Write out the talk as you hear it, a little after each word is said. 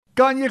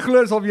Kan jy glo,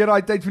 is alweer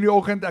daai tyd van die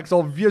oggend. Ek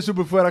sal weer so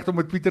bevoorreg om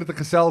met Pieter te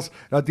gesels.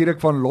 Natuurlik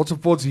van Lots of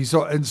Pots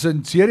hierso in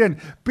Sint-Serien.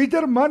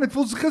 Pieter man, dit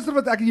voel so gister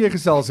wat ek en jy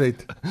gesels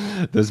het.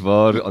 Dis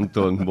waar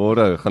Anton,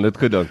 môre, gaan dit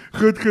goed dan?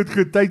 Goed.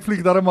 Tyd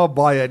vlieg darem maar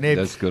baie, né?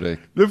 Dis korrek.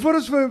 Nou voor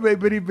ons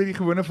by die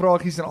gewone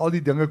vragies en al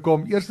die dinge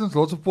kom. Eerstens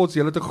Lots of Pots,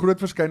 julle het 'n groot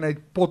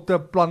verskeidenheid potte,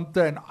 plante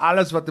en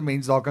alles wat 'n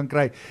mens daar kan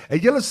kry.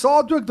 Het julle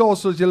saad ook daar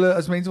soos julle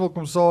as mense wil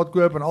kom saad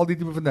koop en al die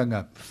tipe van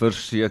dinge?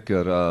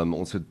 Verseker,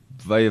 ons het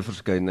wye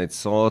verskeidenheid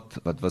saad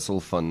wat wissel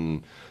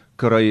van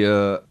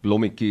kruie,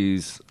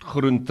 blommetjies,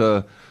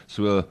 groente,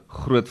 so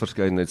groot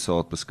verskeidenheid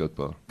saad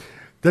beskikbaar.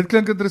 Dit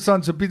klink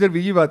interessant. So Pieter,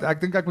 weet jy wat? Ek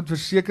dink ek moet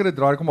versekerde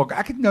draai kom maak.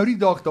 Ek het nou die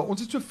dag daar.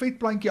 Ons het so vet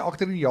plantjie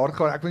agter in die jaar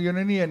gehad. Ek wil jou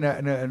nou nie in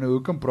 'n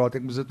hoek kan praat.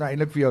 Ek moes dit nou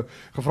eintlik vir jou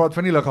gevra het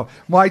van die liggaam.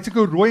 Maar hy het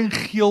seker rooi en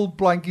geel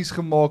plantjies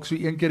gemaak so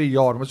een keer 'n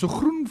jaar. Maar so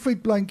groen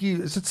vet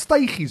plantjie, is dit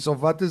stygies of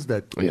wat is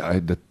dit? Ja,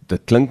 dit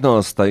klink na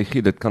 'n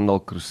stygie. Dit kan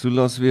dalk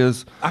crusulas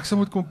wees. Ek sal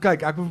moet kom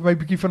kyk. Ek wil vir my 'n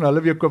bietjie van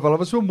hulle weer koop. Hulle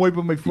was so mooi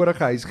by my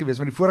vorige huis gewees,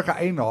 want die vorige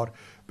eienaar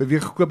by wie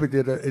gekoop het,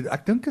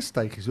 ek dink 'n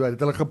stygie, so het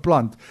hulle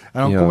geplant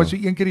en dan kom hy so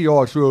een keer 'n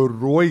jaar so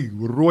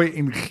rooi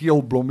en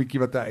geel blommetjie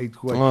wat hy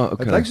uitgooi.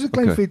 Okay, Dit lyk so 'n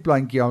klein vet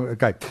plantjie.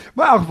 Okay.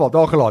 Maar in elk geval,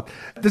 daar gelaat.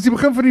 Dis die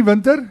begin van die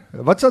winter.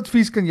 Watse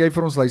advies kan jy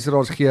vir ons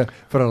luisteraars gee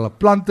vir hulle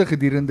plante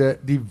gedurende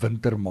die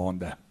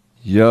wintermaande?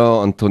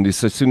 Ja, Anton, die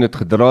seisoen het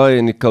gedraai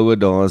en die koue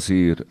dae is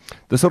hier.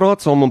 Dis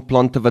raadsaam om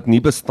plante wat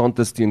nie bestand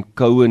is teen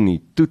koue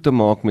nie, toe te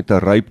maak met 'n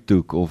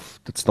rypdoek of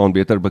dit staan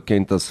beter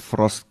bekend as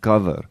frost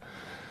cover.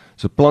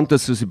 So plante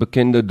soos die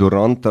bekende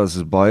Dorantas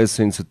is baie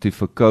sensitief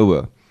vir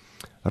koue.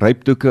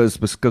 Rypdoeke is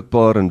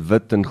beskikbaar in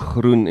wit en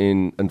groen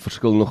en in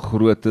verskillende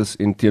groottes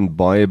en teen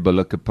baie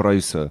billike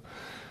pryse.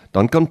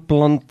 Dan kan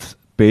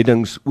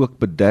plantbeddings ook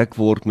bedek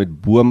word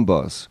met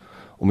boombas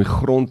om die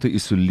grond te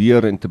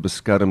isoleer en te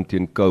beskerm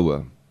teen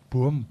koue.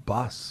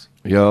 Boombas?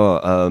 Ja,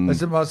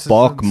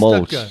 bark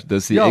mulch,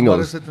 dis die Engels. Ja, maar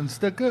is dit in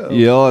stukke?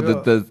 Ja,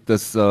 dit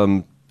is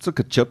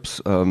sulke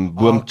chips,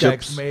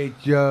 boomchips.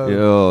 Ja,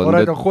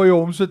 maar dan gooi jy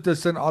hom so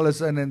tussen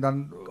alles in en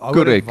dan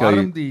hou dit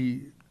warm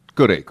die.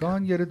 Korrek.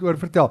 Kan jy dit oor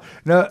vertel?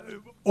 Nou,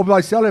 op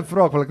daai selfde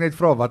vraag wil ek net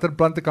vra, watter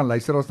plante kan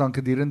luisteraars dan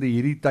gedurende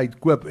hierdie tyd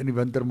koop in die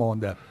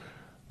wintermaande?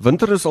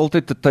 Winter is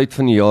altyd 'n tyd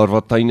van die jaar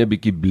wat tuine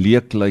bietjie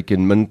bleek lyk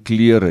en min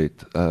kleur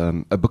het.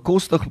 'n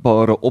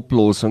Bekostigbare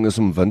oplossing is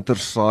om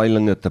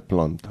wintersaailinge te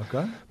plant.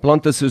 Okay.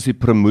 Plante soos die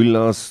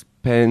primulas,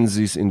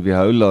 pansies en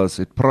violas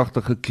het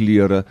pragtige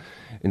kleure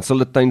en sal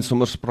 'n tuin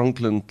sommer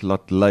sprankelend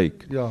laat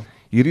lyk. Ja.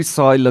 Hierdie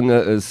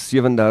saailinge is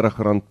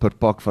R37 per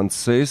pak van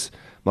 6,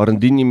 maar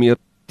indien jy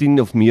 10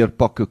 of meer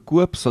pakke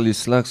koop, sal jy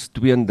slegs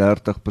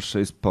 32 per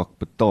 6 pak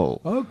betaal.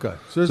 Okay.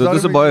 So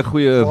dis 'n baie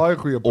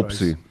goeie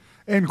opsie.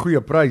 En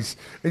goeie prys.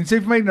 En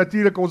sê vir my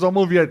natuurlik, ons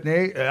almal weet,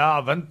 nê,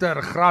 ja,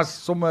 winter,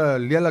 gras, somme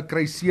lelik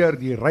kry seer,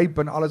 die ryp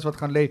en alles wat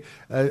gaan lê.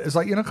 Is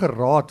daar enige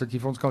raad wat jy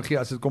vir ons kan gee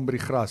as dit kom by die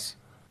gras?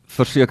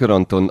 Verseker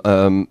Anton,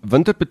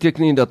 winter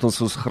beteken nie dat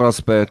ons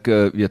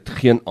grasperke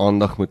geen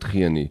aandag moet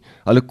gee nie.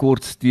 Hulle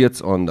kort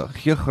steeds aandag.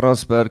 Gee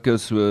grasperke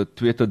so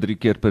 2 tot 3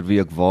 keer per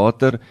week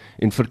water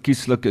en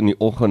verkieslik in die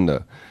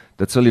oggende.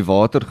 Dit sal die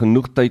water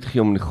genoeg tyd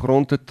gee om die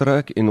grond te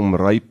trek en om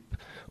ryp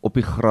op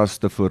die gras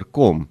te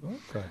voorkom.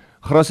 Okay.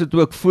 Gras het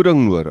ook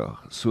voeding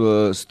nodig,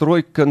 so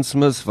strooi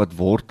kunsmis wat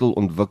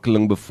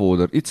wortelontwikkeling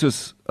bevorder, iets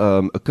soos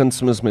 'n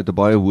kunsmis met 'n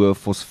baie hoë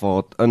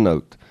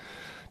fosfaatinhoud.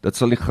 Dit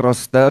sal die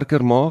gras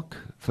sterker maak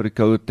vir die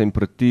koue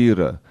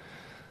temperature.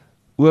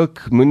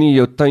 Ook moenie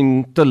jou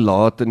tuin te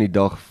laat in die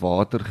dag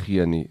water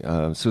gee nie.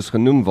 Soos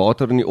genoem,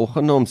 water in die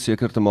oggende om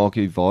seker te maak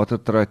jy water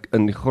trek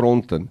in die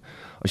grond in.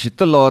 As jy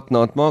te laat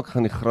nat maak,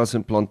 gaan die gras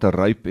en plante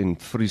ryp en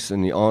vries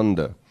in die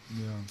aande.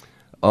 Ja.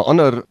 'n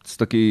Ander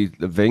stukkie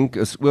wenk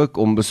is ook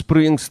om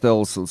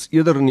besproeiingsstelsels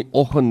eerder in die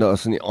oggende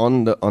as in die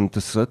aande aan te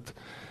sit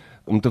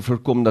om te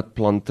voorkom dat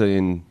plante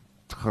en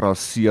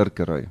gras seer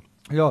kry.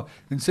 Ja,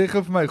 en sê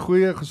gou vir my,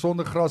 goeie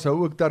gesonde gras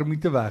hou ook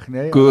termiete weg,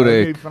 nê?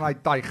 Korrek. Van daai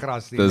taai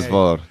gras nie. Dis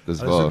waar. Dis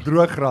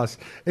droog gras.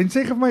 En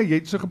sê gou vir my, jy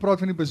het so gepraat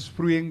van die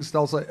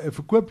besproeiingsstelsel.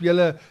 Verkoop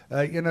julle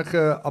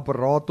enige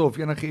apparate of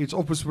enige iets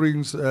of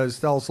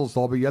besproeiingsstelsels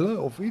daar by julle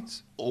of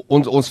iets?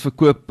 Ons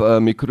verkoop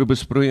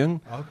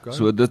mikrobesproeiing. Okay.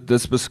 So dit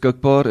is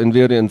beskikbaar en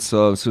weer eens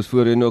soos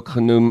voorheen ook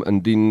genoem,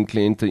 indien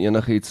kliënte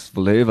enigiets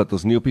wil hê wat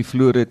ons nie op die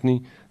vloer het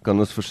nie, kan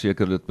ons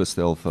verseker dit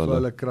bestel vir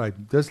hulle. Kry.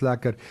 Dis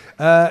lekker.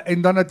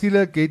 En dan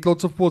natuurlik het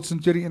Lots of Pots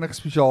natuurlik enige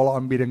spesiale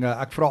aanbiedinge.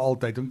 Ek vra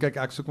altyd, en kyk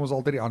ek soek ons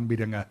altyd die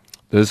aanbiedinge.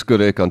 Dis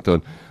korrek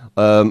Anton.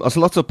 As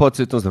Lots of Pots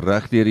het ons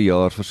reg deur die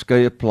jaar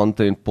verskeie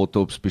plante en potte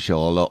op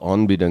spesiale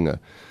aanbiedinge.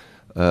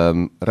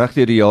 Reg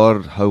deur die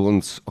jaar hou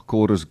ons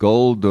Acorus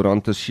Gold,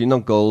 Dorantas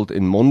China Gold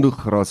en Mondo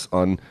gras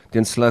aan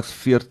teen slegs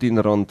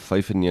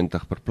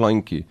R14.95 per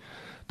plantjie.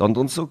 Dan het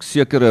ons ook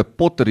sekere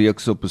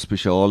potreeks op 'n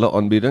spesiale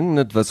aanbieding.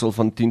 Dit wissel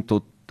van 10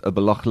 tot 'n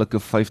belaglike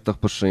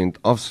 50%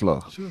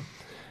 afslag. Sure.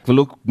 Ek wil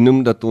ook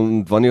noem dat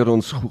wanneer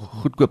ons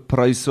goedkoop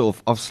pryse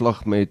of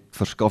afslag met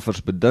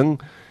verskaffers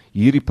beding,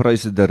 hierdie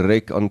pryse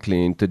direk aan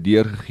kliënte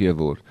deurgegee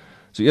word.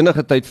 So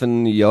enige tyd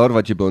van die jaar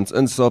wat jy by ons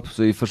instap,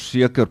 sal jy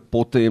verseker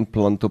potte en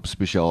plante op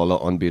spesiale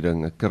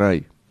aanbiedinge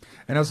kry.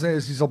 En as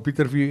is hy sal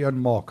Pieter vir jou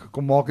een maak.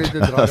 Kom maak net 'n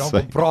draai, dan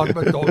kom praat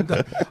met hom.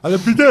 Hallo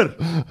Pieter,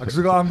 ek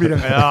soek 'n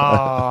aanbieding.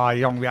 Ja,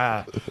 jong,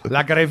 ja.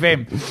 Lekker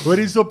FM. Hoor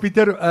hierso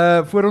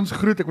Pieter, voor ons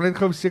groet, ek wil net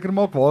gou seker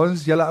maak waar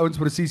is julle ouens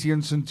presies hier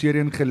in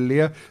Centurion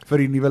geleë vir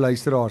die nuwe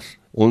luisteraars.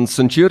 Ons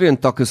Centurion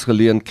tak is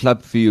geleë in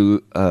Clubview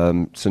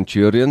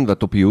Centurion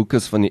wat op die hoek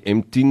is van die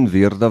M10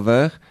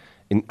 Weerdaweg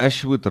en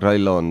Ashwood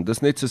Rylaan.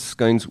 Dis net so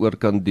skuins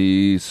oorkant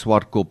die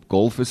Swartkop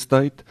Golf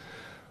Estate.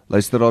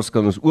 Luisteraars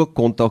kan ons ook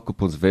kontak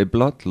op ons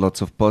webblad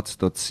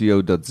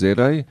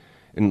lotsofpots.co.za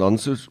en dan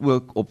soos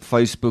ook op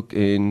Facebook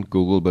en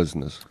Google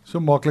Business. So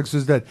maklik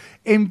soos dit.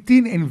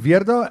 M10 en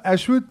Weerda,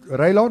 Ashwood,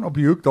 Rylaan op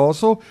die hoek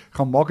daarso,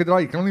 gaan maak 'n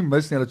draai. Jy kan hom nie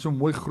mis nie. Hulle het so 'n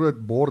mooi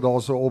groot bord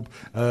daarso op,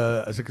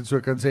 as ek dit so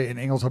kan sê in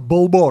Engels, 'n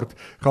billboard.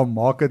 Gaan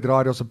maak 'n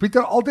draai daarso.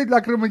 Pieter, altyd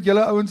lekker om met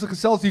julle ouens te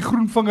gesels, die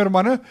groenvinger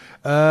manne.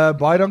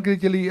 Baie dankie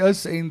dat julle hier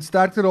is en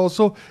sterkte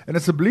daarso. En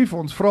asseblief,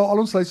 ons vra al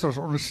ons luisteraars,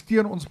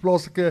 ondersteun ons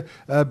plaaslike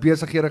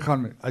besighede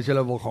gaan. As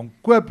julle wil gaan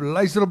koop,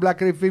 luister op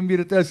Lekker FM wie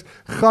dit is,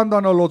 gaan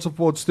dan na Lots of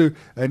Pots toe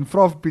en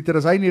vra vir Pieter,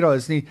 as hy nie daar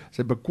is nie,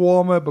 sy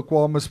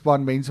bekwame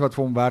span mense wat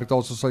vir hom werk,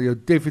 also sal jou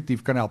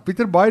definitief kan help.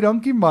 Pieter, baie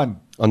dankie man.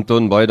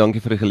 Anton, baie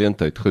dankie vir die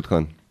geleentheid. Goed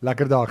gaan.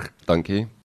 Lekker dag. Dankie.